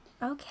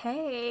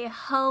Okay,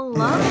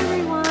 hello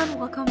everyone.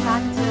 Welcome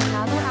back to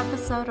another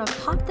episode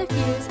of Pop the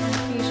Fuse and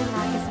Fusion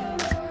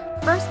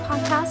Magazine's first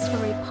podcast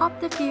where we pop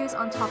the fuse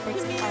on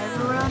topics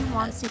everyone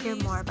wants to hear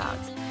more about.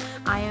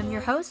 I am your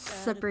host,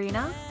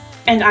 Sabrina.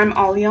 And I'm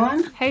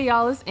Alion. Hey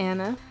y'all, it's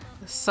Anna.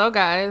 So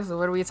guys,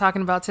 what are we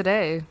talking about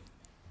today?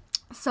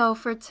 So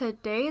for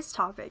today's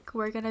topic,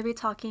 we're going to be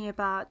talking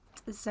about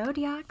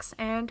zodiacs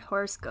and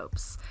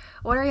horoscopes.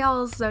 What are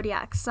y'all's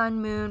zodiacs?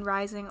 Sun, moon,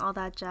 rising, all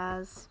that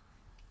jazz.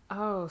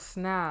 Oh,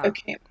 snap.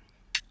 Okay.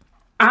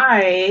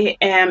 I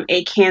am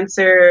a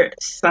Cancer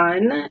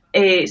sun,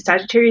 a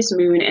Sagittarius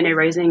moon, and a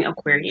rising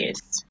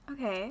Aquarius.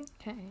 Okay.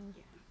 Okay.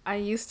 I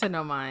used to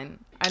know mine.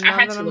 I I know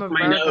had that to I'm look a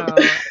mine up.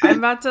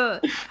 Virgo.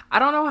 I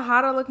don't know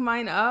how to look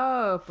mine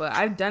up, but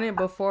I've done it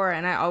before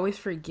and I always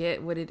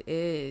forget what it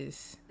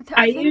is.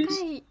 I I think use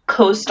I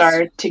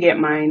CoStar to get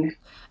mine.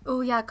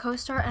 Oh yeah,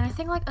 CoStar, and I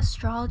think like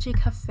Astrology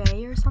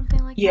Cafe or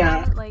something like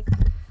Yeah. that. Like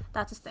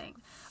that's a thing.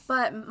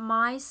 But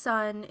my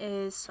sun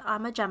is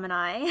I'm a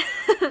Gemini.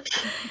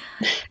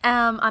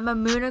 I'm a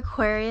moon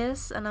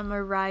Aquarius and I'm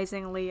a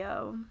rising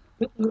Leo.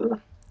 Ooh.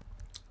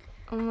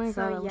 Oh my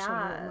So god, I wish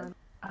I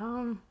knew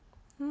yeah.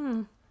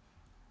 mine.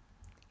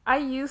 I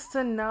used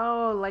to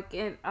know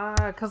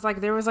cuz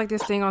like there was like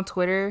this thing on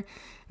Twitter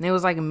and it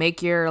was like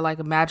make your like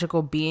a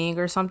magical being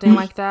or something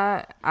like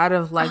that out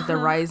of like the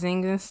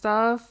rising and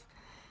stuff.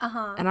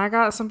 Uh-huh. And I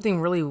got something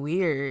really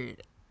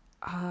weird.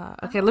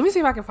 Okay, let me see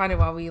if I can find it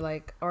while we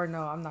like. Or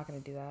no, I'm not gonna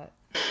do that.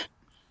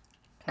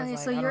 Cause Okay,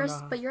 so like I don't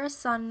know. but you're a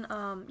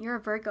sun, you're a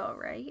Virgo,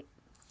 right?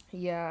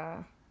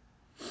 Yeah.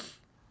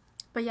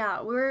 But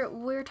yeah, we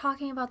were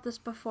talking about this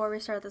before we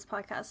started this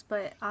podcast,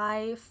 but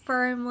I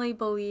firmly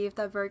believe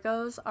that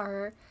Virgos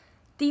are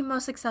the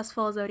most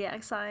successful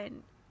zodiac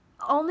sign.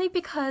 Only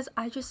because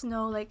I just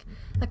know like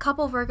the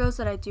couple Virgos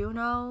that I do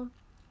know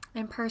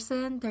in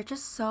person, they're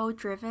just so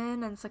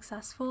driven and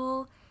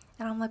successful.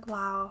 And I'm like,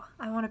 wow,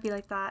 I want to be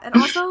like that. And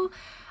also,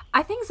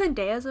 I think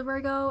Zendaya's a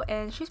Virgo,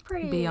 and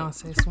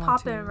Beyonce's she's one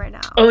popping too. right now.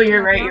 Oh,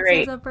 you're Yeah, right. You're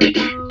Beyonce's right. a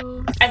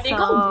Virgo. I think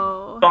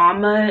So,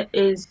 Obama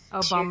is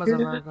Obama's a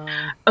too. Virgo.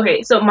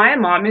 Okay, so my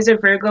mom is a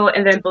Virgo,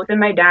 and then both of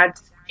my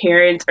dad's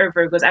parents are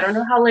Virgos. I don't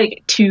know how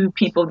like two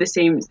people the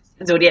same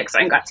zodiac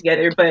sign got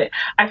together, but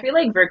I feel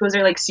like Virgos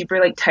are like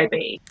super like type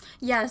A.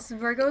 yes,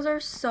 Virgos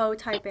are so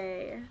type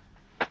A.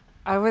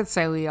 I would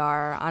say we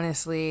are,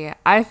 honestly.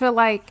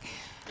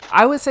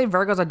 I would say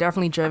Virgos are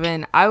definitely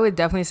driven. I would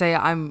definitely say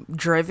I'm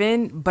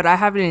driven, but I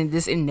have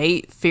this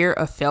innate fear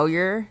of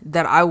failure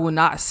that I will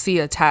not see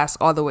a task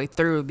all the way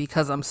through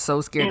because I'm so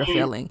scared of Mhm.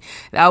 failing.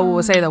 I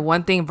will say the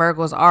one thing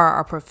Virgos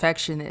are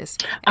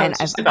perfectionists. I And was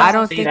just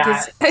about to say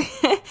that.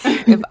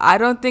 if I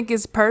don't think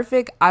it's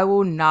perfect, I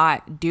will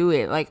not do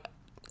it. Like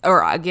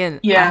or again, I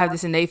Yeah. have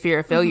this innate fear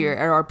of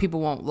failure or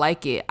people won't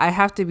like it. I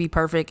have to be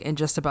perfect in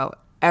just about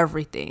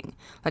everything.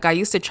 Like I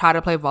used to try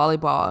to play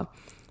volleyball,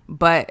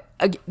 but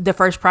the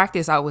first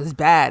practice I was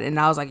bad and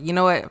I was like, you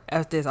know what?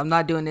 F this. I'm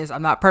not doing this.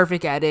 I'm not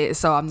perfect at it,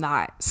 so I'm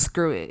not.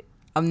 Screw it.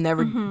 I'm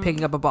never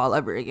picking up a ball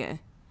ever again.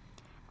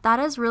 That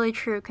is really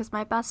true because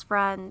my best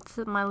friend,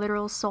 my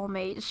literal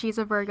soulmate, she's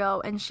a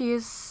Virgo and she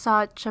is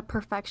such a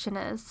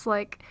perfectionist.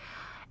 Like,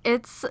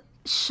 it's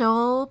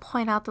she'll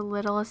point out the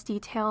littlest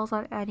details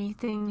on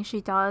anything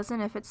she does,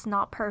 and if it's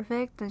not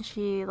perfect, then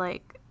she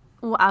like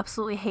will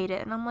absolutely hate it.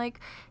 And I'm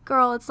like,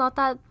 girl, it's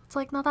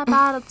like not that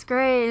bad. It's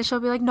great. And she'll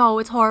be like, no,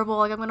 it's horrible.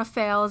 Like I'm gonna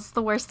fail. It's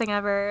the worst thing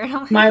ever. And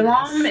I'm My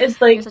like, mom Yes. is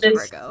you're like such a the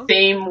Virgo.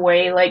 same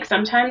way. Like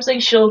sometimes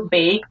like she'll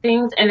bake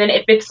things and then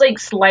if it's like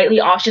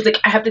slightly off, she's like,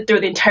 I have to throw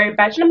the entire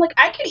batch and I'm like,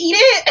 I can eat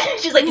it.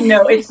 She's like,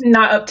 no, it's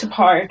not up to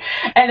par.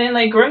 And then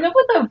like growing up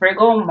with a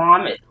Virgo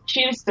mom,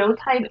 she was so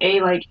type A,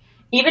 like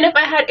even if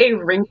I had a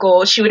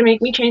wrinkle, she would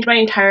make me change my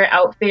entire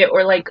outfit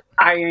or like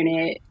iron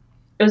it.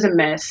 It was a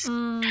mess.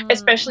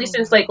 Especially Mm.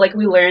 since like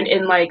we learned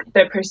in like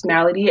the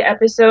personality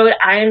episode,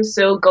 I am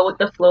so go with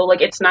the flow.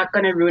 Like it's not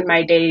gonna ruin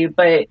my day,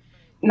 but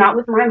not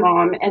with my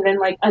mom. And then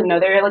like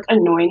another like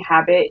annoying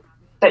habit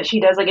that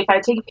she does, like if I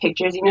take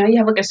pictures, you know how you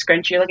have like a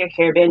scrunchie or like a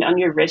hairband on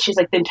your wrist, she's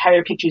like the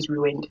entire picture's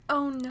ruined.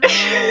 Oh Oh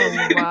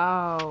no.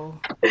 wow.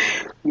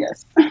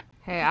 Yes. Hey,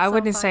 That's I so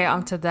wouldn't say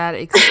I'm funny. to that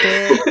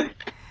extent.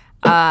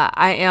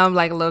 I am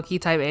like low key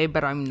type A,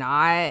 but I'm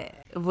not.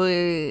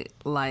 But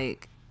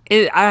like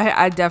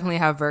I definitely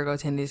have Virgo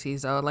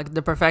tendencies though. Like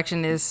the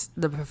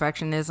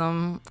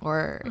perfectionism,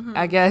 or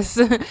I guess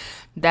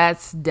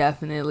that's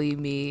definitely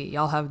me.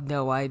 Y'all have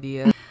no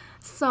idea.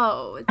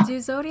 So, do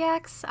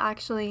zodiacs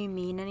actually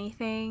mean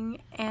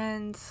anything?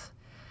 And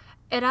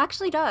it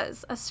actually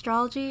does.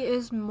 Astrology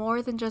is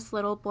more than just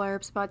little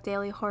blurbs about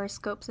daily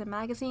horoscopes and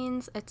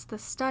magazines. It's the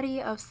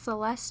study of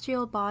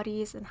celestial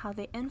bodies and how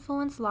they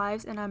influence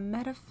lives in a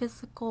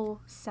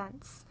metaphysical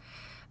sense.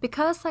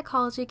 Before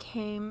psychology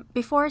came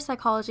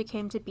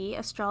to be,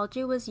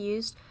 astrology was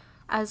used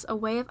as a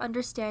way of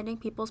understanding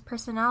people's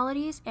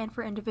personalities and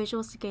for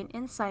individuals to gain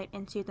insight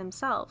into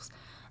themselves.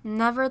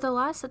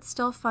 Nevertheless, it's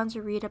still fun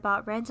to read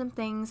about random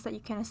things that you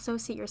can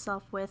associate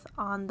yourself with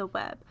on the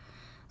web.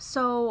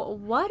 So,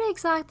 what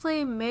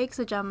exactly makes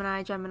a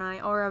Gemini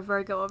Gemini or a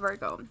Virgo a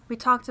Virgo? We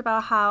talked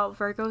about how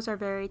Virgos are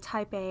very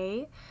type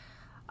A.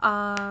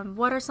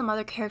 What are some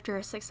other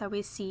characteristics that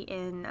we see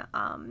in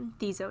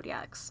these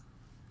zodiacs?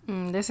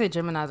 They say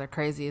Geminis are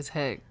crazy as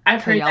heck.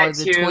 I've heard Y'all that are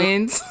the too.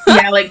 twins.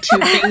 Yeah, like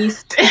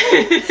two-faced.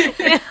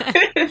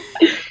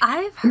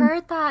 I've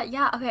heard that.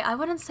 Yeah, okay, I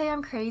wouldn't say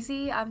I'm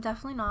crazy. I'm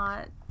definitely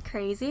not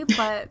crazy,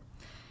 but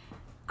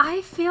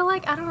I feel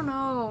like, I don't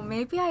know,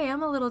 maybe I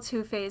am a little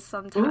two-faced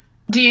sometimes.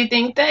 Do you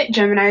think that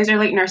Geminis are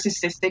like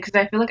narcissistic? Because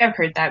I feel like I've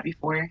heard that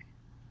before.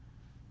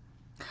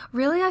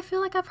 Really, I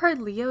feel like I've heard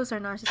Leos are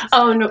narcissistic.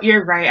 Oh no,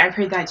 you're right. I've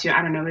heard that too.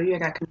 I don't know. Maybe I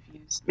got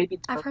confused. Maybe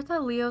it's I've heard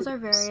that Leos are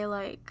very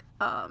like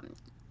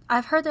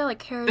I've heard they're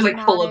like charismatic they're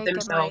like full of and like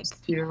themselves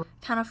too.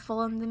 kind of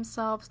full of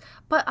themselves.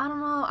 But I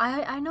don't know.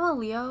 I know a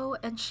Leo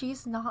and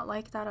she's not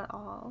like that at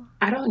all.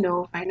 I don't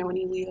know if I know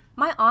any Leo.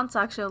 My aunt's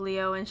actually a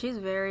Leo and she's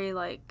very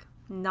like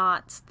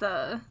not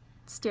the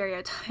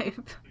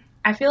stereotype.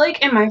 I feel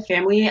like in my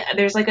family,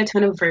 there's like a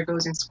ton of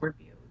Virgos and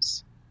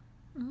Scorpios.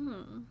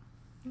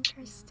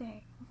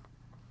 Interesting.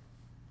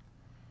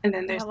 And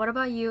then there's Yeah, what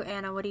about you,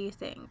 Anna? What do you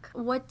think?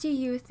 What do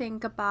you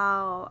think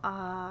about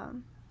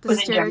the Was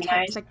it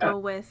stereotypes Geminis? that go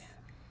with?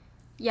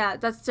 Yeah,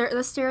 the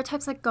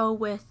stereotypes that go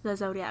with the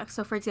zodiac.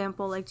 So, for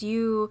example, like, do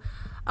you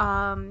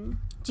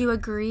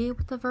agree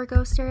with the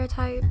Virgo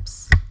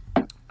stereotypes?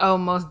 Oh,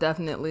 most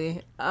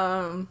definitely.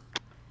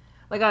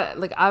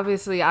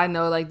 Obviously I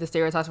know like the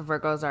stereotypes for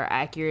Virgos are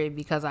accurate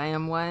because I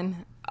am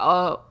one.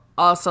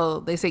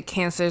 Also, they say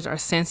Cancers are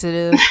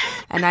sensitive,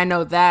 and I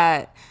know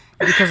that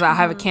because I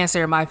have a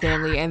Cancer in my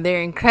family, and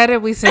they're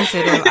incredibly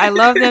sensitive. I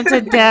love them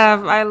to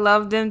death,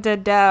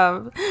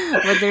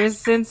 but they're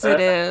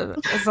sensitive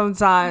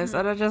sometimes,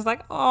 and I'm just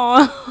like,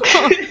 oh.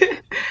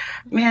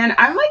 Man,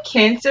 I'm like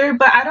Cancer,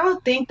 but I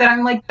don't think that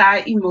I'm like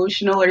that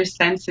emotional or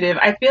sensitive.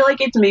 I feel like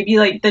it's maybe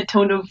like the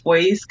tone of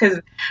voice, because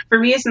for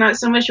me, it's not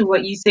so much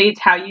what you say, it's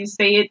how you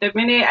say it. The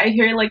minute I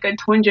hear like a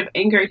twinge of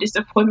anger or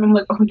disappointment, I'm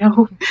like, oh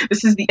no,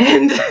 this is the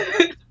end.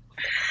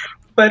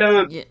 But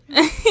Yeah.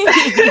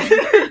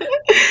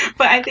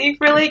 but I think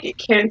for like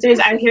Cancers,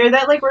 I hear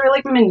that like we're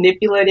like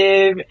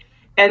manipulative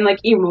and like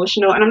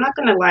emotional, and I'm not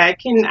gonna lie,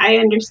 I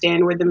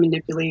understand where the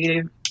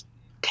manipulative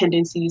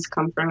tendencies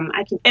come from.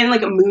 And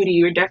like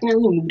moody. We're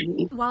definitely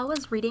moody. While I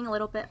was reading a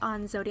little bit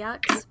on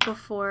zodiacs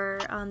before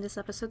this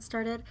episode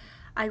started,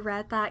 I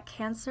read that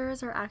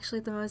Cancers are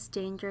actually the most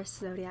dangerous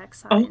zodiac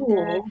sign.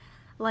 Oh.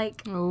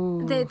 Like,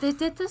 Ooh. they did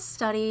this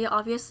study.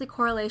 Obviously,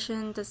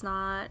 correlation does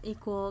not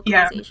equal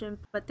Yeah. causation,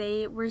 but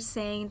they were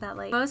saying that,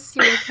 like, most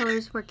serial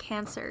killers were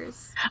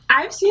Cancers.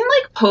 I've seen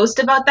like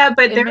posts about that,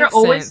 but It there are makes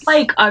always sense.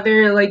 like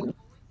other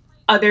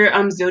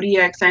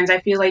zodiac signs. I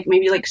feel like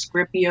maybe like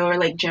Scorpio or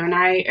like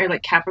Gemini or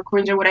like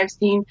Capricorns are what I've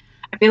seen.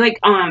 I feel like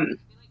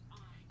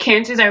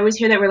Cancers, I always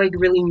hear that we're like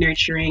really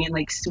nurturing and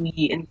like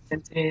sweet and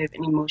sensitive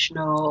and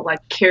emotional,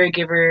 like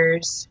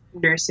caregivers,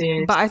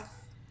 nurses. But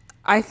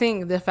I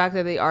think the fact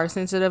that they are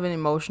sensitive and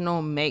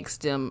emotional makes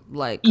them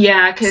like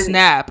Yeah, cause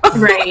snap.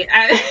 right.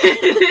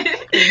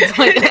 It's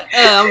like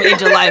in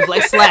your life,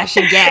 like slash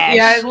and gash.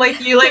 Yeah,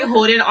 like you like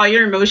hold in all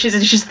your emotions,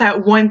 and it's just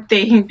that one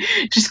thing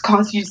just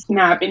caused you to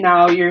snap, and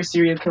now you're a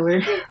serial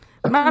killer.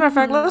 Matter of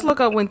fact, let's look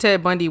up when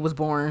Ted Bundy was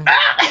born.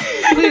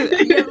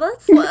 Yeah,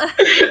 let's.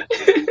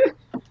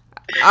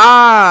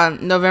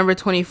 November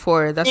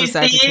 24th. That's You a see?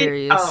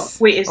 Sagittarius. Oh,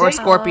 wait, is or it?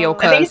 Scorpio Oh.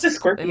 cusp. I think it's a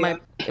Scorpio.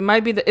 It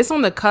might be it's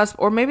on the cusp,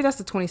 or maybe that's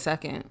the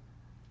 22nd.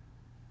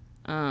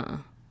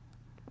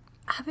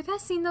 Have you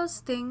guys seen those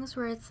things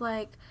where it's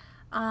like,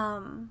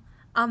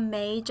 a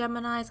May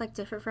Gemini is like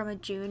different from a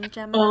June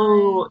Gemini?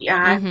 Oh,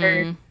 yeah, I've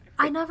heard.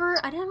 I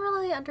didn't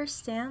really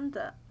understand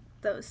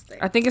those things.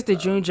 I think it's the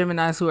June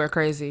Geminis who are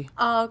crazy.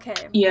 Oh, okay.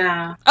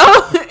 Yeah.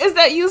 Oh, is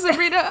that you,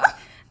 Sabrina?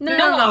 No,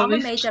 No, I'm a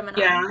it's- May Gemini.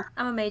 yeah.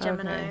 I'm a May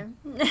Gemini.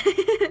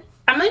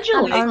 I'm a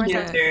July makes more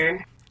sense.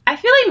 Cancer. I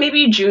feel like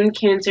maybe June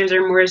Cancers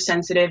are more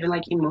sensitive and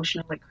like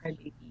emotional, like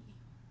crybaby,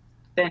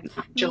 than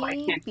July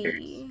Cancers.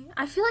 Maybe.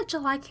 I feel like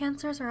July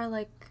Cancers are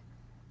like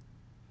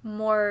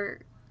more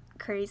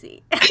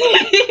crazy. How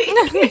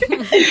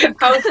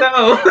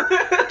so?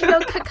 You know,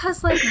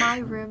 because like my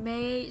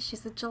roommate,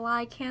 she's a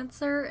July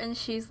Cancer, and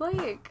she's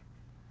like,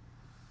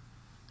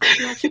 I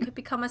feel like she could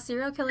become a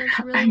serial killer if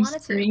she really I'm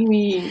wanted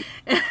screaming.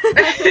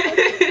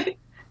 to.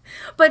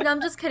 But no,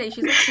 I'm just kidding.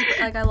 She's like super.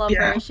 Like I love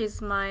Yeah. her. She's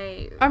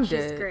I'm she's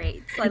dead.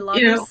 great. So I love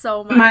You her know,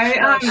 so much. my,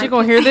 but She I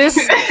gonna hear this?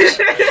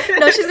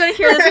 No, she's gonna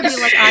hear this and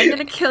be like, "I'm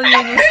gonna kill you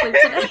in your sleep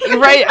today."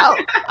 Right?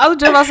 I was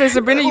just about to say,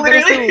 Sabrina, you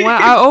better sleep with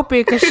one eye open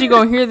because she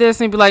gonna hear this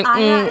and be like,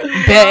 I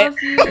bet.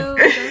 love you.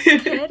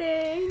 Just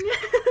kidding.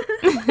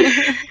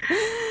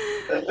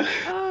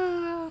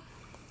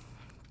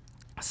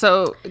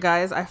 So,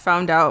 guys, I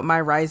found out my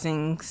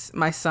risings,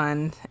 my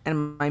sun,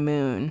 and my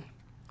moon.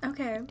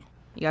 Okay.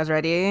 You guys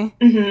ready?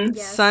 Mm-hmm.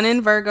 Yes. Sun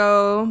in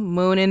Virgo,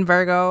 moon in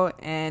Virgo,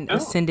 and Oh.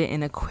 ascendant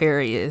in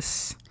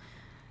Aquarius.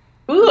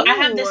 Ooh, I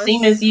have the Ooh,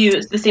 same as you.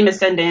 It's the same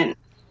ascendant.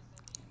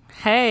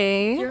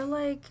 Hey. You're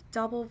like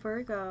double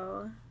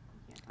Virgo.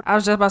 I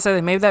was just about to say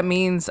that maybe that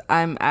means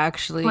I'm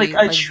Like actually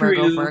a like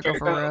Virgo, true Virgo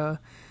for Virgo. real.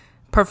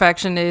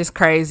 Perfectionist,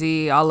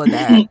 crazy, all of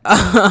that.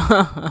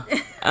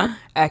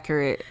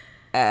 Accurate,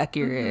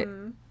 accurate.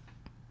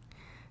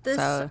 This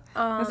So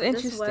that's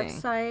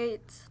interesting.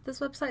 this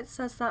website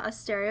says that a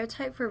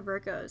stereotype for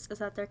Virgos is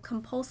that they're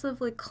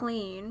compulsively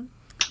clean,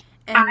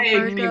 and I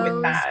agree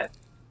with that.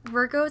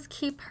 Virgos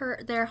keep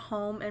their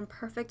home in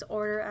perfect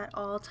order at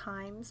all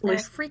times, and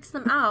it Listen, freaks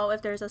them out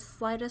if there's a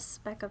slightest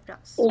speck of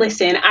dust.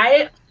 listen,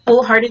 I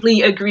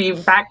full-heartedly agree.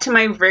 Back to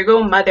my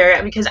Virgo mother,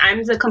 because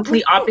I'm the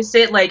complete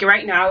opposite. Like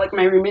right now, like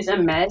my room is a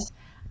mess.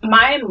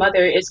 My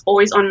mother is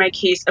always on my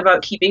case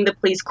about keeping the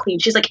place clean.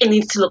 She's like, it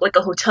needs to look like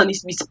a hotel, it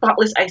needs to be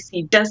spotless. I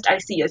see dust, I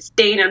see a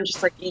stain. I'm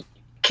just like,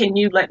 can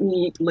you let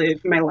me live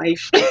my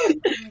life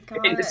Oh my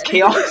in this god.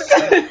 chaos?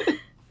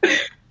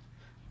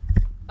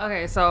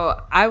 Okay,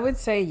 so I would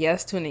say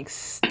yes to an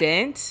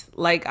extent.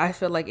 Like I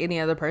feel like any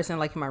other person,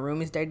 like my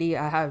room is dirty.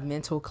 I have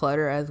mental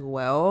clutter as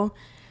well.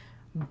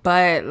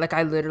 But like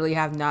I literally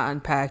have not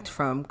unpacked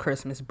from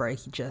Christmas break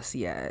just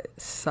yet.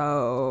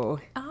 So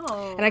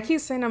and I Oh.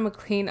 keep saying I'm gonna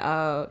clean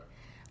up.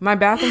 My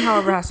bathroom,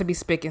 however, has to be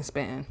spick and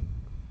span.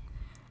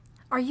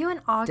 Are you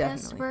an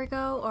August Definitely.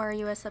 Virgo or are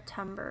you a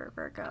September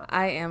Virgo?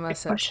 I am a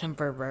Good question.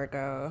 September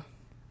Virgo.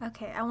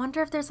 Okay, I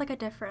wonder if there's like a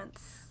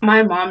difference.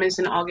 My mom is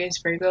an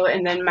August Virgo,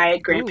 and then my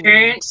Ooh.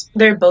 grandparents,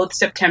 they're both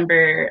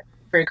September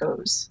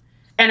Virgos.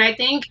 And I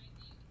think,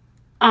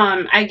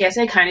 I guess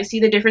I kind of see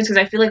the difference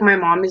because I feel like my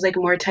mom is like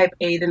more type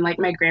A than like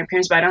my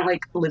grandparents, but I don't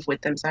like live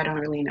with them, so I don't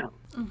really know.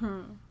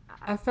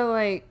 I feel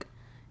like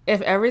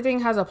if everything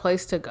has a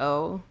place to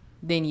go,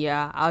 then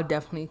yeah, I'll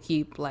definitely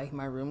keep like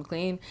my room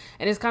clean.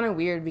 And it's kind of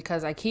weird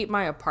because I keep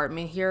my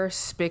apartment here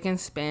spick and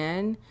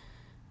span,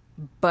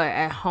 but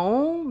at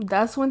home,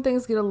 that's when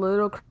things get a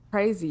little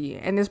crazy.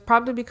 And it's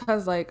probably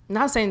because like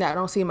not saying that I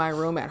don't see my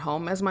room at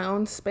home as my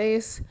own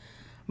space,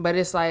 but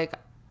it's like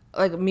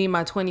me and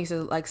my 20s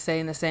is like stay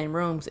in the same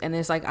rooms, and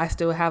it's like I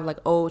still have like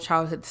old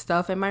childhood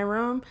stuff in my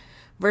room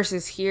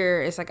versus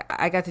here it's like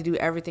I got to do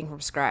everything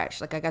from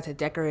scratch. Like I got to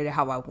decorate it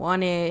how I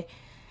want it,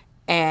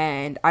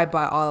 and I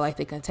bought all like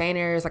the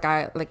containers. Like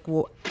I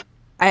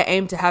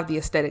aim to have the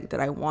aesthetic that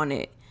I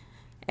wanted,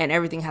 and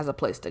everything has a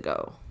place to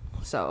go.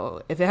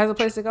 So if it has a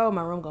place to go,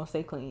 my room gonna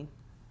stay clean.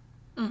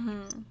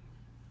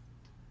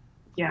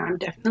 Yeah, I'm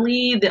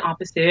definitely the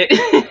opposite.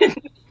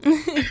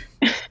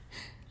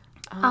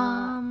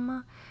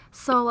 Um,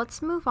 so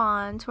let's move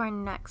on to our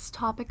next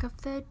topic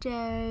of the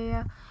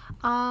day.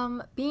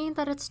 Being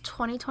that it's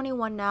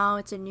 2021 now,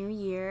 it's a new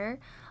year,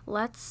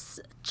 let's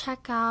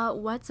check out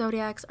what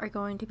zodiacs are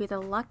going to be the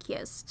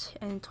luckiest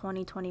in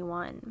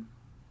 2021.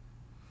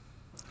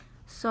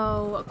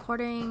 So,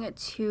 according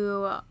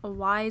to a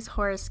Wise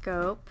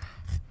Horoscope,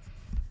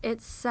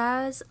 it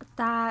says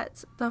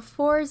that the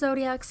four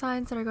zodiac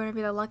signs that are going to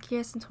be the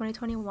luckiest in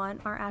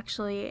 2021 are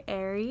actually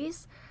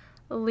Aries,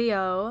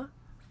 Leo,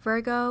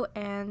 Virgo,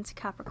 and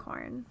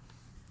Capricorn.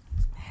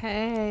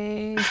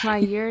 Hey, it's my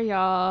year,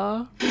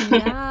 y'all.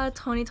 Yeah,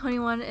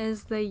 2021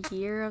 is the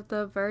year of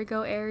the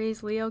Virgo,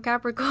 Aries, Leo,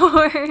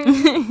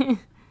 Capricorn.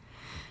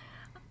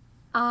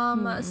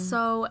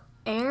 So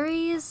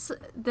Aries,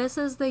 this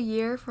is the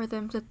year for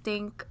them to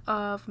think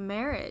of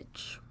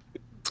marriage.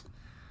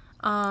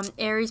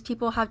 Aries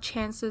people have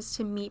chances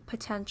to meet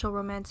potential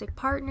romantic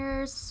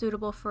partners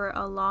suitable for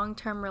a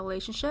long-term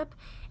relationship,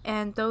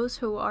 and those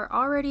who are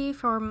already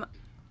from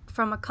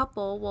a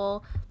couple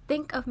will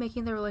think of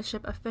making the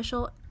relationship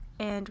official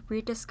and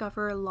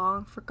rediscover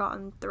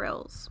long-forgotten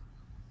thrills.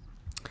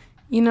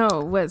 You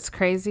know what's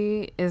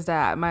crazy is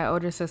that my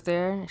older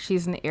sister,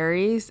 she's an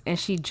Aries, and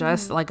she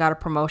just like got a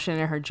promotion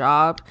in her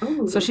job,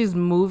 so Ooh. she's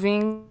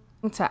moving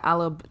to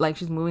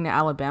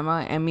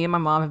Alabama, and me and my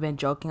mom have been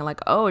joking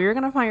like, "Oh, you're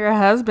gonna find your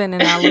husband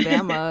in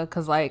Alabama,"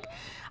 because like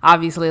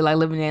obviously like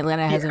living in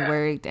Atlanta hasn't Yeah.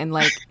 worked, and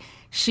like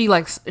she's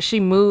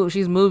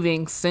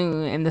moving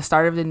soon in the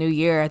start of the new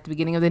year, at the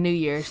beginning of the new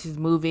year, she's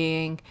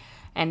moving.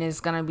 And it's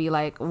gonna be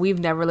like we've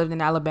never lived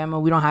in Alabama.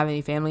 We don't have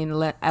any family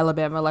in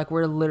Alabama. Like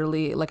we're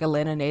literally like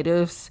Atlanta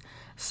natives.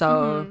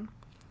 So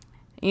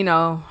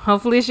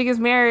hopefully she gets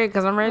married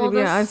because I'm ready Well, to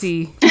be an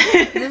auntie.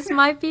 this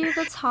might be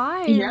the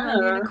time. I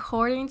mean, Yeah.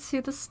 according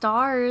to the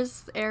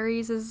stars,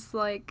 Aries is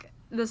like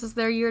this is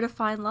their year to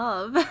find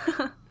love.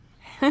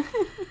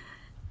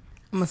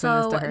 I'm gonna send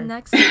this So to her.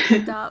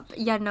 next up,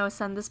 yeah, no,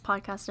 send this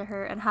podcast to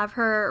her and have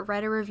her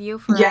write a review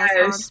for us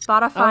on Yes.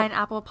 Spotify Oh, and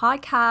Apple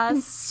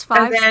Podcasts.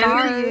 And 5 then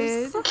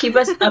stars. period. keep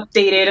us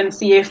updated and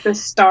see if the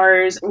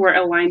stars were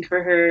aligned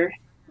for her.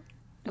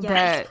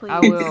 Yes, Bet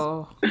I please.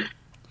 will.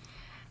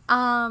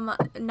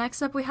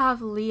 Next up we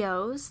have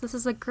Leos. This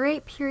is a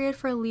great period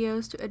for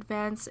Leos to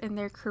advance in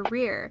their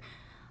career.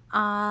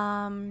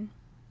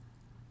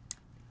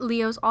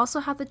 Leos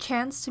also have the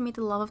chance to meet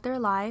the love of their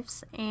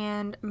lives,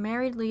 and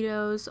married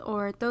Leos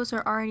or those who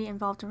are already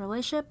involved in a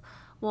relationship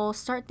will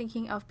start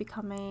thinking of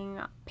becoming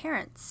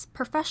parents.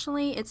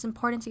 Professionally, it's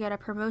important to get a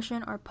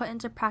promotion or put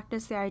into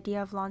practice the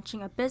idea of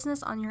launching a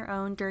business on your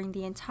own during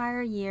the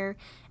entire year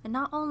and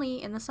not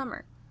only in the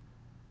summer.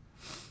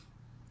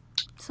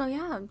 So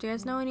yeah, do you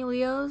guys know any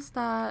Leos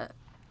that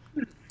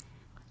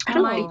I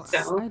don't might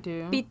think so. I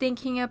do. be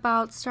thinking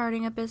about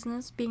starting a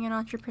business, being an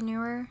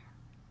entrepreneur?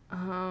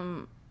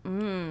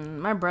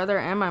 My brother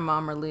and my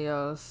mom are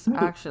Leos,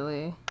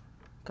 actually.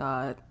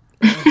 God.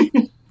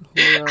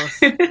 Leos.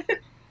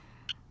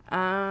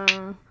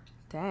 Dang.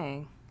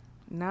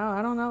 No,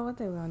 I don't know what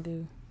they want to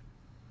do.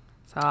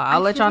 So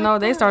I'll let feel y'all know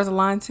like they stars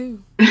align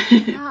too.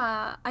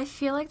 Yeah, I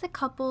feel like the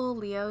couple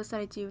Leos that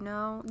I do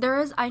know,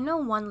 I know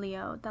one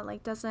Leo that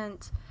like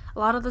doesn't, a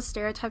lot of the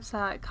stereotypes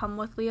that come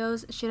with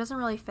Leos, she doesn't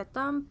really fit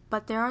them,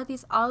 but there are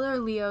these other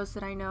Leos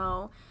that I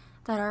know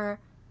that are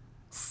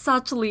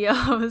such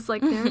Leos,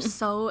 like they're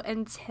so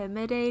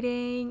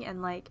intimidating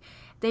and like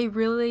they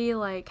really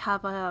like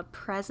have a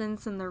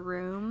presence in the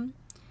room.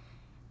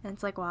 And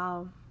it's like,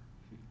 wow,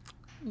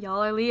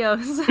 y'all are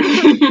Leos.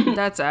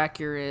 That's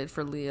accurate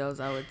for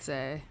Leos, I would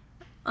say.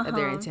 That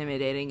they're Uh-huh.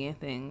 intimidating and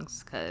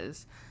things,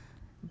 because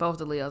both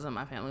the Leos in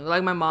my family,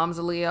 like my mom's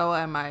a Leo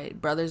and my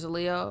brother's a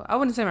Leo. I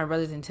wouldn't say my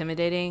brother's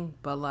intimidating,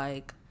 but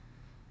like,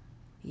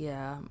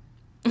 yeah.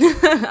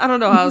 I don't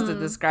know how else to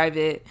describe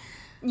it.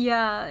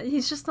 Yeah,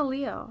 he's just a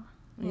Leo.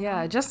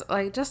 Yeah, just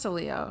a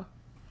Leo.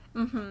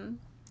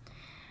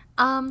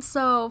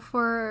 So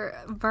for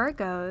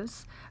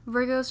Virgos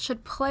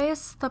should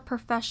place the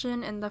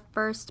profession in the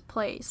first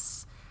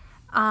place.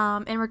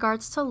 In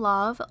regards to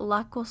love,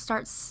 luck will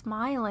start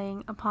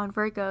smiling upon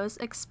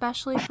Virgos,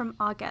 especially from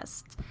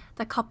August,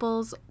 the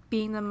couples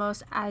being the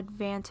most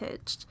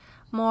advantaged.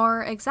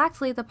 More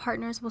exactly, the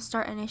partners will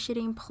start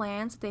initiating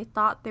plans they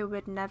thought they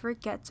would never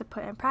get to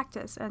put in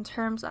practice. In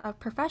terms of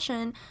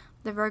profession,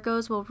 the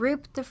Virgos will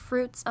reap the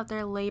fruits of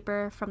their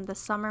labor from the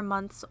summer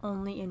months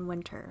only in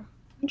winter.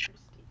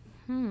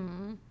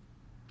 Interesting.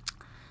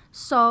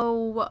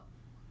 So,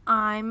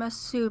 I'm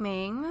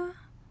assuming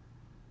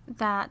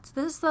that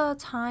this is the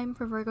time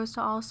for Virgos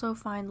to also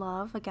find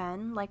love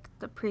again, like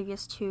the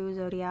previous two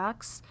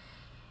zodiacs.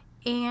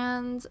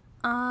 And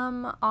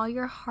all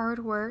your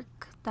hard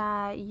work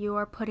that you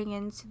are putting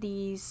into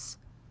these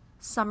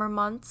summer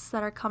months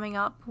that are coming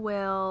up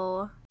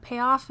will pay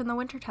off in the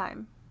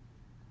wintertime.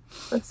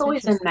 That's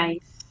always a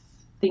nice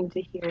thing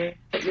to hear,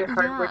 that your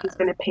hard work is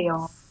going to pay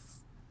off.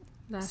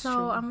 That's So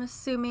true. I'm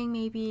assuming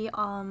maybe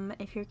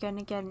if you're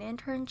gonna get an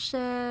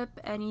internship,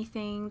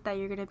 anything that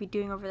you're gonna be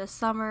doing over the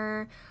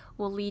summer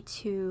will lead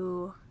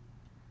to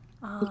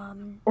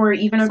Or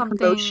even a something,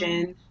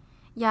 promotion.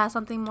 yeah,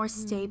 something more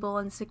stable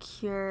and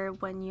secure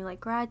when you like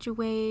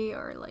graduate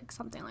or like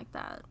something like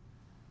that.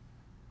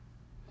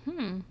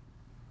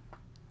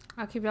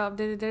 I'll keep y'all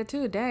updated there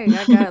too. Dang,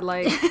 I got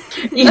like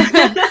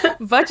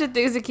bunch of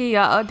things to keep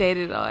y'all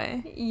updated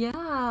on.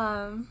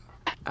 Yeah,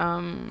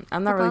 I'm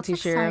not but really that's too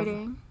sure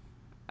exciting.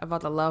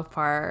 about the love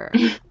part.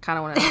 Kind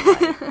of want to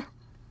like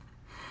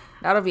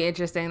that'll be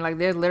interesting. Like,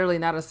 there's literally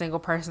not a single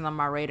person on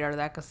my radar that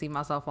I could see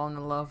myself falling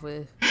in love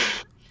with.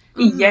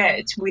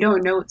 Yet, we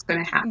don't know what's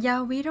going to happen.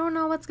 Yeah, we don't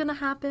know what's gonna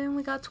happen.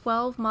 We got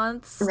 12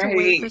 months to Right.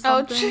 wait for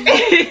something.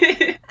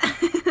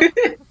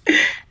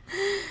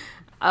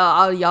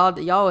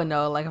 Y'all would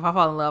know. Like, if I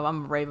fall in love,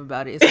 I'm rave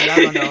about it. So y'all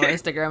gonna know on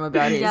Instagram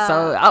about it. Yeah.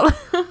 So I'll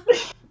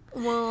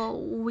Well,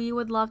 we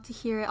would love to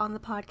hear it on the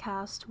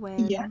podcast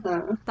when Yeah.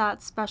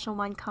 that special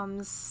one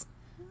comes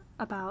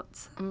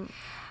about.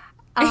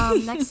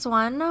 Next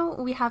one,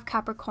 we have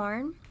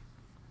Capricorn.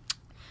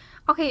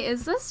 Okay,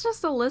 is this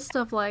just a list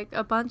of like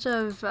a bunch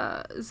of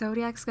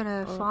zodiacs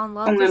gonna fall in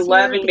love Fall this in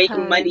love year? and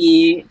making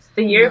money. It's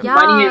the year of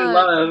money and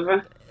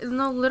love.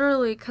 No,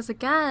 literally, because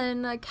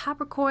again,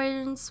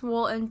 Capricorns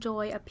will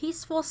enjoy a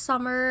peaceful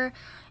summer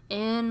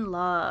in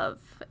love,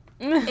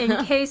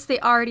 in case they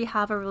already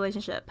have a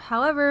relationship.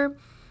 However,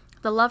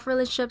 the love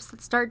relationships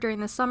that start during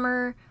the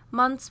summer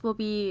months will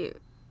be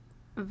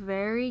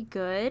very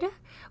good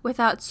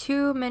without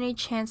too many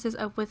chances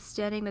of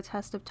withstanding the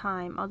test of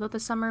time. Although the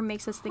summer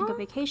makes us think of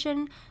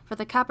vacation, for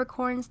the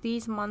Capricorns,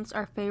 these months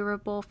are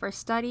favorable for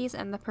studies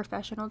and the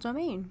professional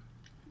domain.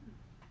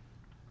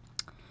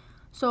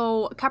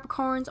 So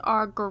Capricorns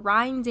are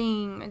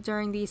grinding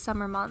during these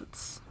summer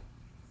months.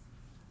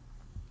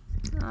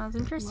 That's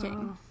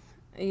interesting. Wow.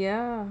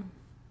 Yeah.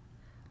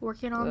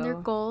 Working on their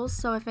goals.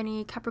 So if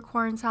any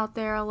Capricorns out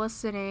there are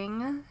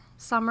listening,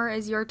 summer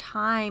is your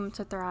time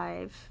to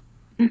thrive.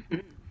 Do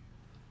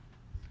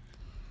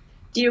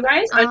you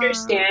guys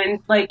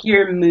understand like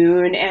your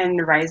moon and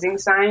rising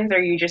signs? Or are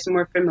you just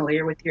more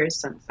familiar with your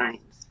sun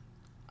signs?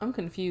 I'm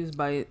confused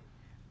by it.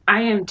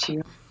 I am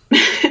too.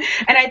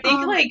 And I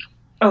think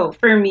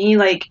for me,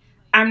 like,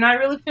 I'm not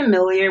really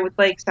familiar with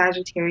like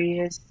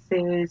Sagittariuses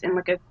and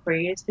like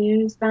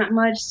Aquariuses that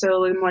much,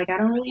 so I'm like, I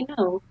don't really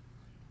know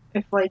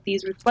if like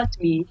these reflect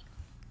me.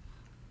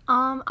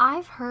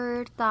 I've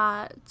heard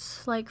that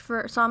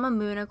so I'm a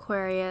moon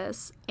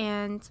Aquarius,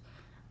 and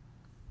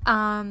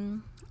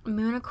moon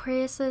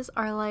Aquariuses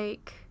are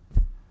like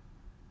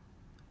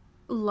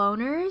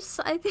loners,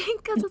 I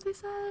think that's what they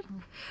said.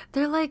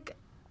 They're like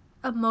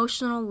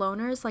emotional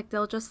loners, like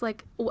they'll just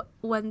like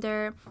when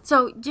they're,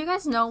 so do you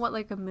guys know what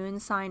like a moon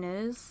sign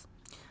is?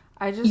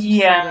 I just said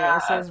it.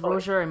 It says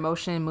rules your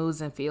emotion, moods,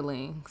 and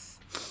feelings.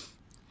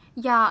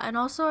 Yeah, and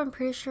also I'm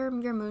pretty sure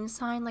your moon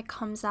sign like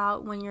comes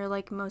out when you're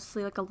like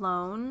mostly like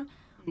alone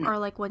Mm. or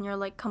like when you're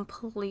like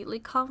completely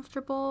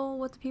comfortable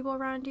with the people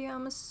around you,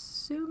 I'm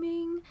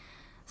assuming.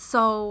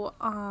 So,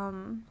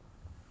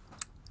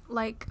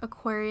 like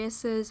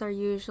Aquariuses are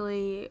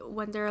usually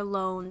when they're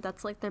alone,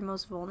 that's like their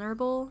most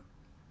vulnerable.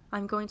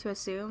 I'm going to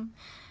assume.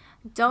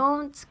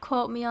 Don't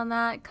quote me on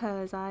that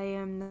because I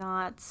am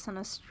not an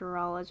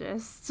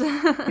astrologist.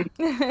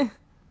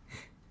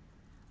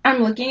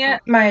 I'm looking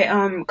at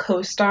my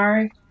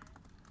co-star,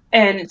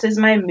 and it says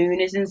my moon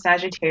is in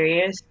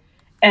Sagittarius,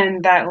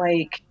 and that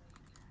like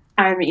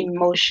I'm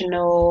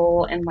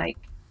emotional and like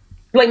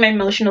my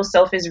emotional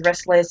self is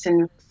restless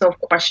and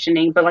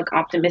self-questioning, but like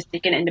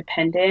optimistic and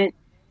independent,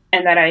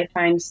 and that I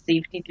find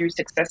safety through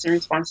success and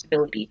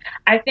responsibility.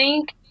 I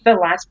think the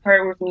last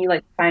part with me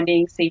like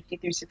finding safety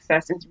through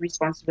success and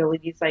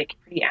responsibility is like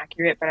pretty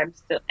accurate, but I'm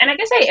still, and I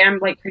guess I am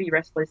like pretty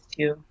restless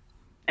too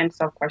and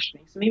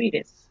self-questioning, so maybe it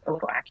is a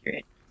little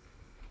accurate.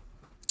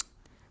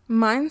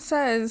 Mine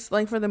says,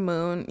 like for the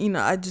moon,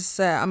 I just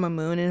said I'm a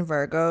moon in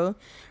Virgo.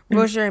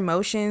 Reveals your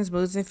emotions,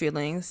 moods, and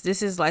feelings.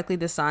 This is likely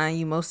the sign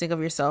you most think of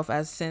yourself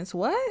as since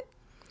what?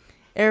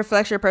 It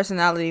reflects your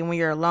personality when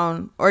you're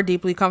alone or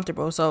deeply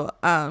comfortable. So,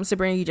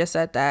 Sabrina, you just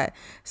said that.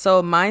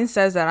 So mine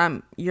says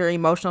that your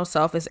emotional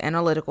self is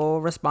analytical,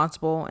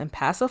 responsible, and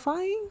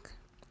pacifying.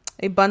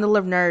 A bundle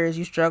of nerves,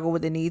 you struggle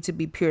with the need to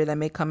be pure that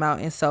may come out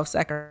in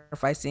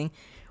self-sacrificing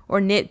or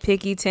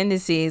nitpicky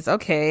tendencies.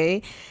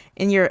 Okay.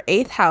 In your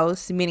eighth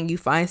house, meaning you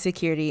find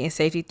security and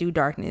safety through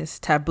darkness,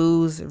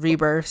 taboos,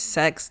 rebirth,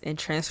 sex, and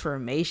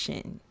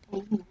transformation.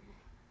 Ooh,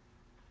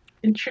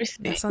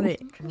 interesting. That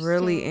sounded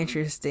really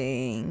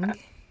Interesting.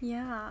 interesting.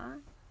 Yeah.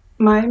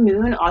 My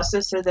moon also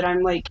said that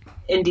I'm like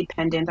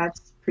independent.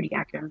 That's pretty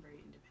accurate. I'm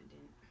very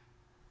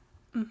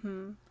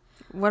independent.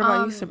 Mm-hmm. What about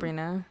you, Um,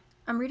 Sabrina?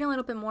 I'm reading a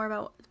little bit more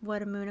about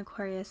what a moon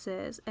Aquarius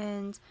is,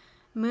 and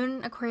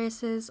moon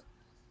Aquariuses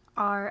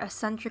are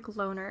eccentric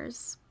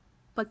loners,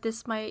 but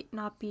this might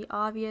not be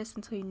obvious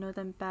until you know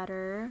them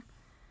better.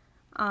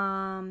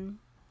 Um,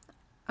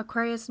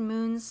 Aquarius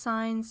moon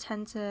signs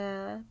tend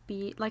to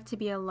be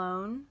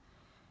alone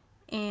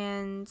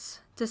and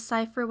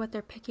decipher what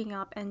they're picking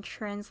up and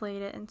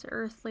translate it into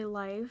earthly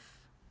life.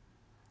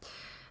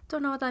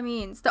 Don't know what that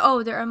means.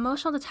 Their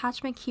emotional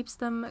detachment keeps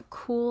them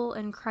cool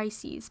in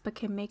crises, but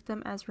can make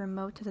them as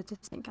remote as a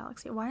distant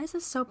galaxy. Why is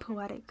this so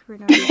poetic for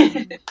no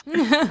reason?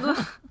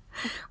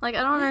 Like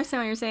I don't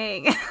understand what you're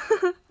saying.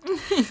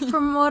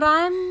 from what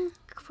I'm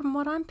from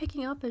what I'm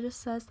picking up, it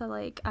just says that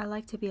like I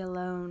like to be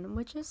alone,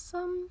 which is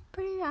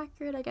pretty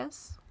accurate, I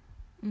guess.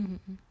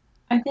 Mm-hmm.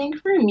 I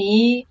think for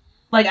me,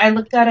 like I'm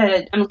looking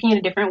at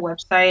a different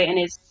website, and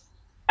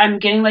I'm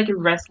getting like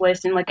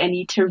restless and like I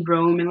need to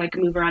roam and like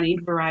move around, I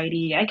need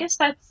variety. I guess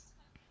that's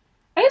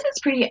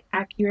pretty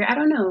accurate. I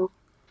don't know.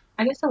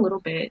 I guess a little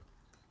bit.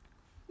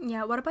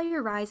 Yeah. What about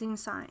your rising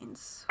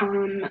signs?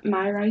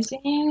 My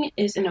rising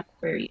is in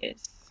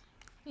Aquarius.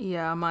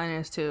 Yeah, mine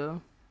is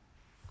too.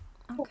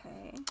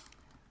 Okay.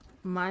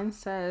 Mine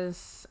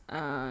says,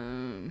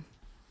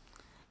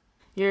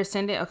 your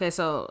ascendant. Okay,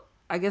 so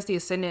I guess your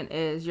ascendant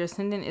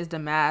is the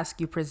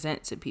mask you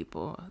present to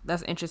people.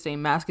 That's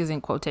interesting. Mask is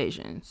in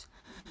quotations.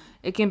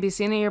 It can be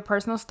seen in your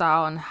personal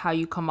style and how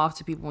you come off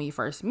to people when you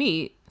first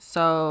meet.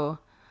 So,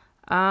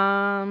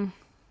 um,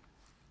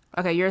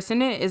 okay, your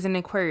ascendant is an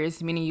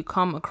Aquarius, meaning you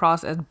come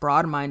across as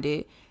broad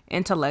minded,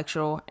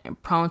 intellectual,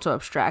 and prone to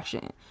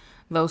abstraction.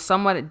 Though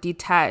somewhat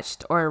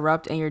detached or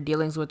erupt in your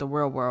dealings with the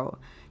real world,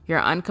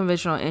 your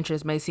unconventional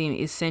interests may seem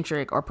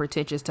eccentric or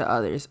pretentious to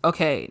others.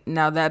 Okay,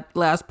 now that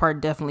last part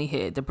definitely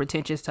hit the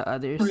pretentious to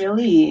others.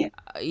 Really?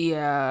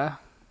 Yeah,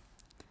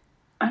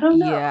 I don't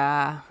know.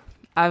 yeah.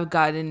 I've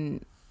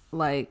gotten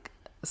like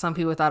some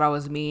people thought I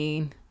was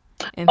mean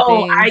and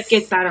Oh, I get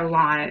things. that a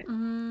lot.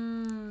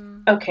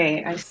 Mm,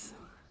 Okay,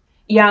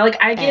 yeah, like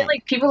I get And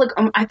like people like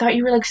I thought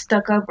you were like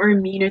stuck up or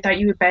mean or thought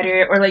you were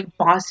better or like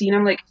bossy, and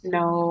I'm like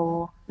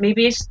no,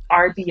 maybe it's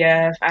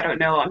RBF. I don't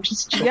know. I'm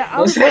just yeah, chilling I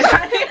most was of the like,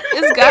 time.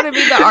 it's got to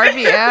be the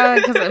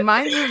RBF because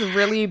mine's is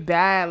really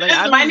bad. Like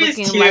I be Mine is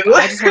looking too. like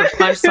I just want to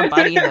punch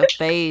somebody in the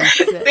face,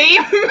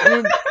 Same.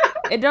 and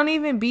it don't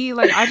even be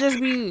like I just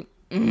be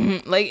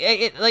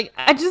like like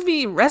I just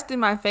be resting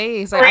my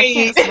face. Like I Right.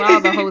 can't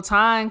smile the whole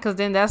time because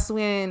then that's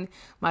when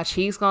my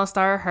cheeks gonna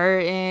start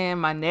hurting,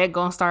 my neck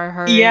gonna start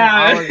hurting,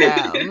 Yeah. all of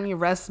that. Let me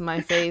rest my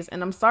face,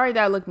 and I'm sorry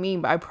that I look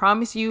mean, but I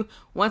promise you,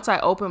 once I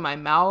open my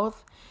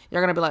mouth, you're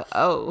gonna be like,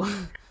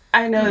 oh,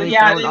 I know. really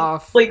Yeah. thrown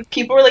off. Like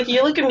people were like,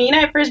 "You look mean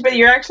at first, but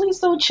you're actually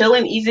so chill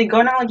and easy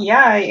going." I'm like,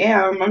 "Yeah, I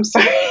am. I'm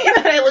sorry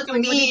that I look it's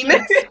like what did mean." you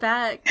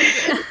expect?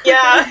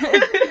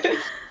 Yeah.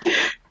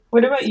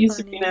 What about It's you,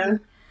 funny. Sabrina?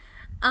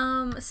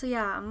 So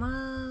yeah, I'm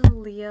a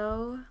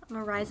Leo. I'm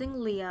a rising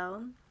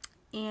Leo,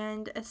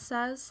 and it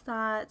says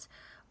that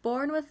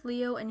born with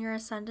Leo in your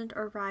ascendant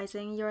or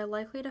rising, you are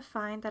likely to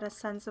find that a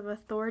sense of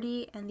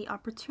authority and the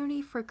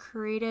opportunity for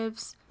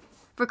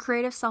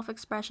creative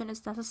self-expression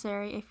is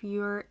necessary if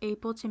you're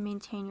able to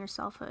maintain your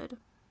selfhood.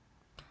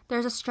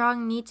 There's a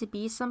strong need to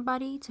be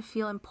somebody, to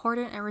feel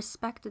important and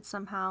respected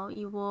somehow.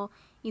 You will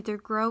either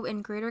grow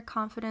in greater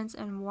confidence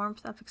and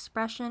warmth of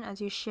expression as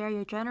you share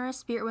your generous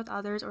spirit with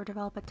others, or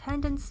develop a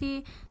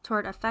tendency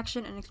toward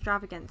affection and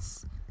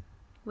extravagance,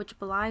 which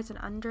belies an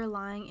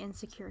underlying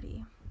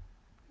insecurity.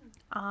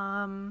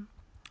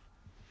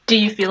 Do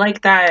you feel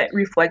like that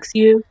reflects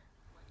you?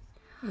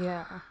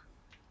 Yeah.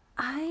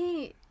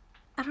 I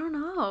don't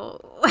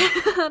know.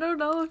 I don't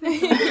know if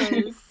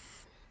it does.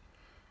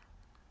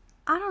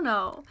 I don't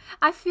know.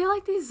 I feel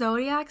like these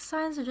zodiac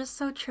signs are just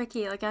so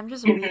tricky. Like, I'm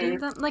just reading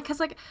them. Like, because,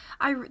 like,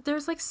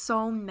 there's, like,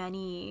 so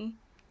many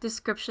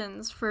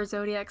descriptions for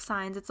zodiac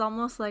signs. It's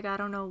almost like I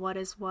don't know what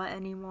is what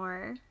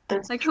anymore.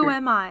 That's like, true. who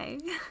am I?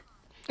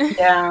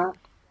 Yeah.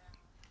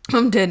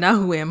 I'm dead now.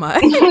 Who am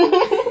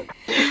I?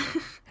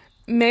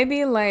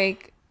 Maybe,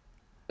 like,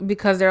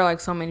 because there are,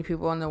 like, so many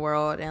people in the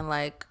world, and,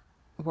 like,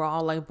 we're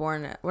all, like,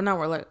 born at, well, not,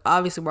 we're, like,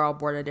 obviously we're all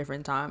born at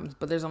different times,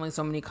 but there's only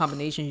so many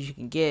combinations you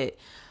can get,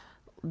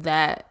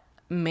 that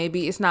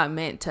maybe it's not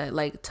meant to,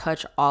 like,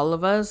 touch all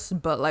of us,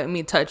 but, like, I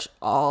mean, touch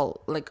all,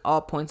 like, all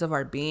points of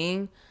our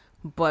being,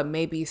 but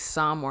maybe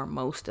some or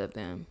most of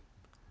them.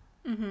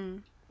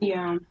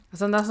 Yeah.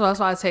 So that's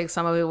why I take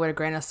some of it with a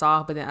grain of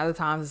salt, but then other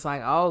times it's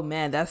like, oh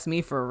man, that's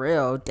me for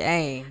real.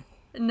 Dang.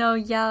 No,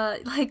 yeah.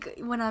 Like,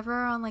 whenever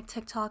on, like,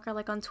 TikTok or,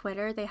 like, on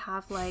Twitter, they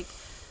have, like,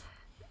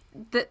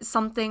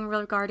 something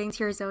regarding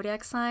to your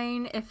zodiac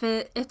sign. If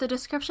the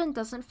description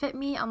doesn't fit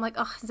me, I'm like,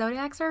 ugh,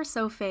 zodiacs are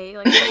so fake.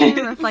 Like, it doesn't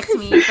even reflect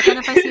me. But then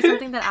if I see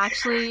something that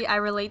actually I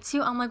relate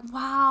to, I'm like,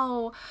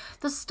 wow,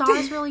 the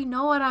stars really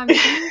know what I'm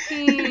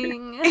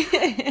thinking.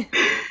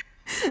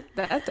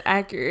 That's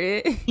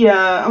accurate.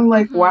 Yeah, I'm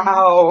like,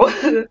 wow.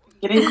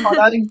 Getting called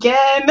out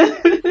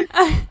again.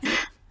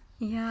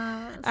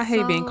 Yeah. I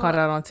hate being caught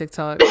out on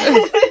TikTok.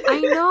 I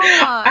know.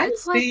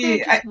 It's like see,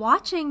 they're just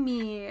watching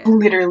me.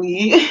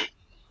 Literally.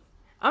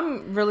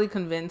 I'm really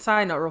convinced.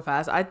 Side note, real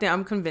fast. I think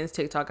I'm convinced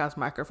TikTok has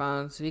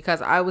microphones,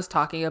 because I was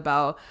talking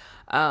about,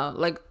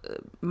 like,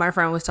 my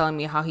friend was telling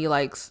me how he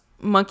likes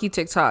monkey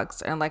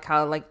TikToks, and like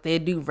how, like, they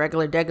do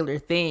regular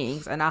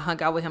things, and I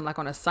hung out with him, like,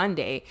 on a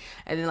Sunday,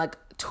 and then, like,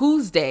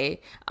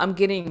 Tuesday I'm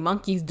getting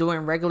monkeys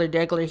doing regular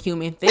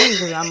human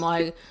things, and I'm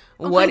like,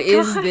 what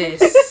is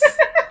this?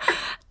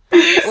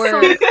 Or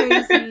so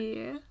crazy.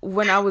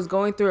 When I was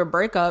going through a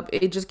breakup,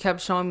 it just kept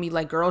showing me,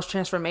 like, girls'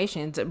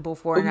 transformations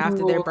before and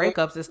after their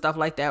breakups and stuff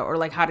like that, or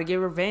like how to get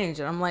revenge,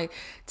 and I'm like,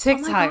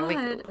 TikTok,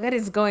 like, what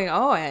is going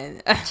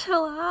on?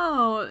 Chill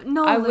out.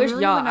 No, I wish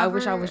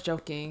whenever I was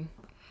joking.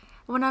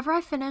 Whenever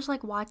I finish,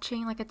 like,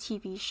 watching, like, a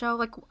TV show,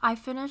 like, I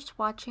finished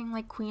watching,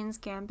 like, Queen's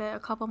Gambit a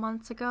couple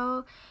months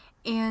ago,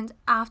 and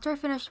after I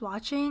finished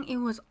watching, it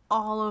was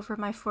all over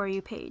my For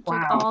You page.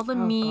 Wow. Like, all the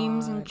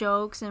memes God. and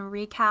jokes and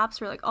recaps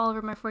were, like, all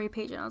over my For You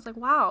page, and I was like,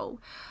 wow,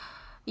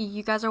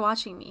 you guys are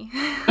watching me.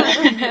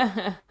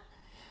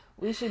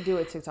 We should do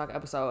a TikTok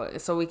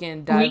episode so we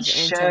can dive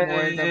into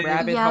more of the should.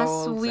 rabbit Yes,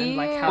 holes and,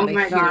 like, we- how Oh they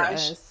my hear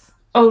gosh. us.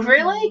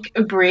 Over like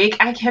a break,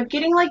 I kept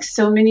getting like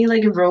so many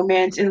like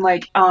romance and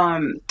like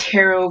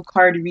tarot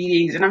card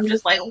readings, and I'm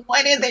just like,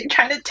 what are they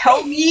trying to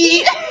tell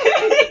me?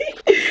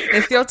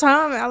 It's your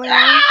time, Allie.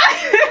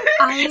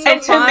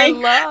 And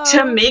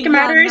to make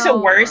matters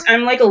worse,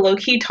 I'm like low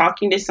key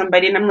talking to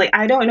somebody, and I'm like,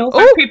 I don't know if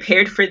I'm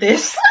prepared for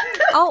this.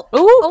 Oh,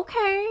 Ooh.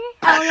 okay.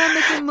 Allie,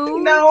 making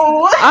moves.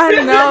 No. I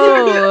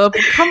know.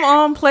 Come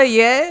on, play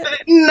yet.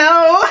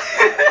 No.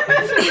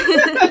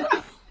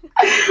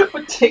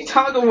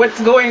 TikTok,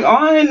 what's going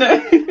on?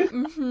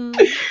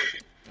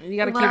 You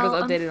gotta keep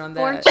us updated on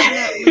that.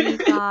 Unfortunately,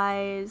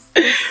 guys,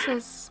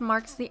 this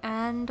marks the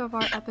end of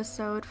our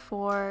episode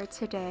for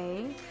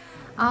today.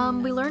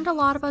 We learned a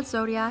lot about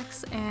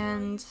zodiacs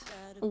and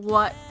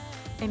what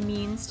it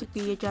means to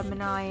be a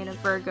Gemini and a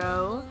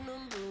Virgo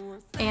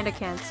and a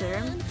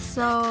Cancer.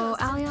 So,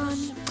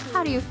 Alion,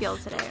 how do you feel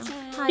today?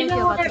 How do you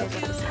feel about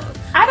today's episode?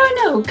 I don't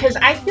know, because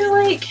I feel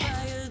like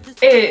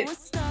it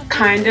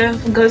kind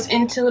of goes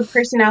into the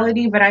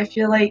personality, but I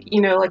feel like,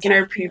 you know, like in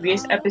our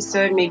previous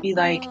episode, maybe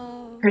like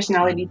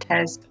personality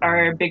tests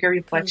are a bigger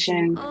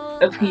reflection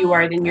of who you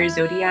are than your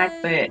zodiac.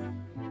 But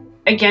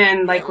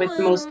again, like with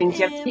most things,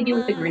 you have to take it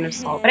with a grain of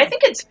salt. But I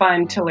think it's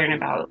fun to learn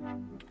about.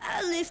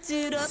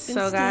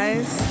 So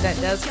guys, that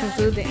does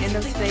conclude the end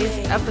of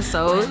today's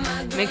episode.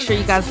 Make sure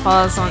you guys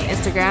follow us on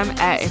Instagram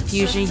at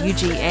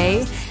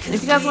InfusionUGA. And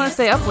if you guys want to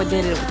stay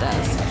updated with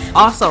us,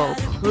 also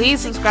please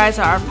subscribe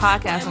to our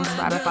podcast on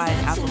Spotify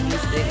and Apple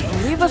Music,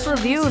 and leave us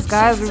reviews,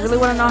 guys. We really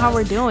want to know how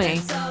we're doing.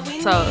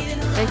 So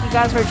thank you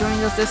guys for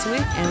joining us this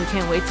week, and we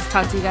can't wait to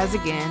talk to you guys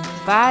again.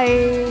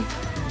 Bye.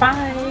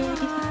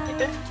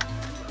 Bye.